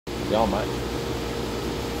Yeah, mate.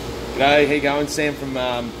 G'day, how you going? Sam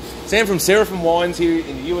from Seraphim Wines here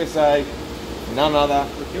in the USA. None other.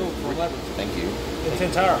 From Labyrinth. Thank you. In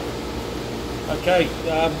Tantara. Okay,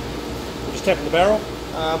 we're just tapping the barrel.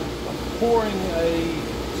 I'm pouring a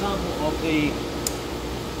sample of the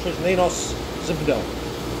Tresninos Zinfandel,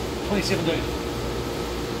 2017.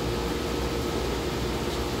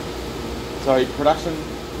 So, production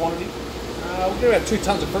quantity? We'll get about 2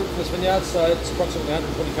 tons of fruit from this vineyard, so it's approximately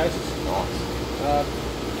 120 cases. Nice.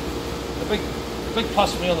 The big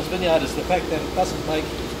plus for me on this vineyard is the fact that it doesn't make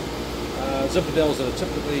Zinfandels that are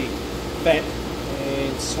typically fat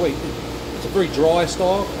and sweet. It's a very dry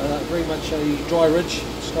style, very much a dry ridge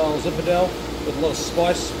style Zinfandel with a lot of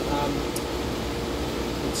spice.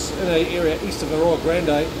 It's in an area east of Arroyo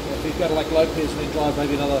Grande. If you go to Lake Lopez and then drive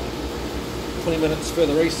maybe another 20 minutes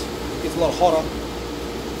further east, it gets a lot hotter,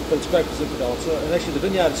 but it's great for Zinfandel. And actually the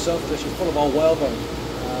vineyard itself is actually full of old whalebone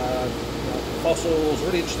fossils.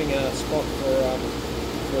 Really interesting spot for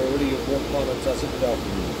a really warm climate Zinfandel.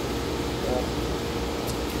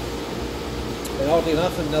 And oddly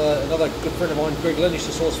enough, another good friend of mine, Greg Lynn, used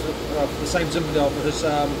to source the same Zinfandel for his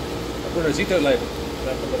Bruno Zito label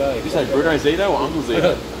back in the day. Did you say Bruno Zito or Uncle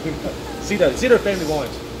Zito? Zito Family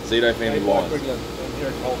Wines. Zito Family Wines. Greg Lynn, here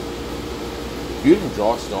in Colton. Beautiful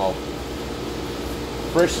dry style.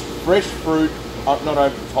 Fresh fruit, not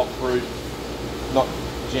over the top fruit, not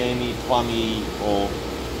jammy, plummy, or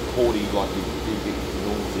cordy like you get in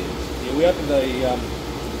normal things. Yeah, we opened a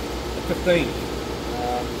 15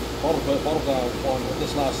 bottle wine with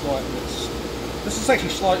this last night, and this is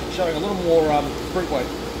actually showing a little more fruit weight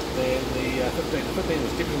than the 15. The 15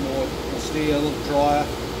 was definitely more austere, a little drier.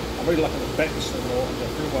 I'm really liking the fatness and the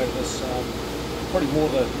fruit weight of this. Probably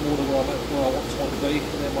more to where I want this one to be,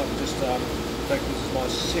 and that might be just in fact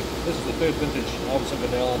this is the third vintage of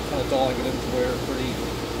Zinfandel. I'm kind of dialing it into where it's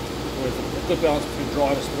a good balance between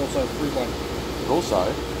dryness but also fruit weight. But also,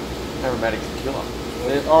 aromatics are killer.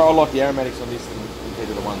 I like the aromatics on this compared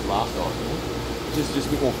to the ones last night. Just a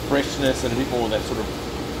bit more freshness and a bit more of that sort of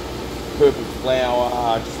purple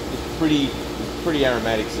flower. Just pretty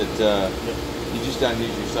aromatics that you just don't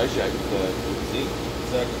usually associate with the thing.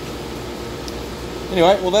 Exactly.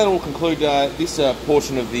 Anyway, well that'll conclude this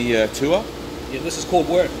portion of the tour. Yeah, this is called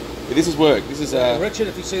work. Yeah, this is work. This is Richard,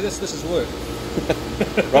 if you see this is work.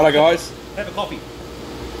 Righto, guys. Have a coffee.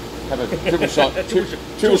 Have a triple shot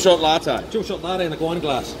latte. Triple shot latte in a wine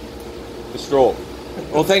glass. The straw.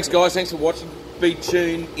 Well, thanks, guys. Thanks for watching. Be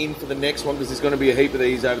tuned in for the next one because there's going to be a heap of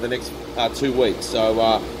these over the next 2 weeks. So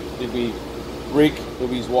there'll be Rick, there'll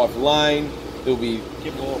be his wife Lane, there'll be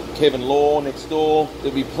Kevin Law next door.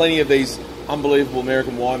 There'll be plenty of these unbelievable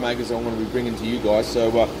American winemakers that I'm going to be bringing to you guys. So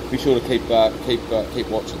be sure to keep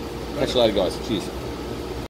watching. Catch you later, guys. Cheers.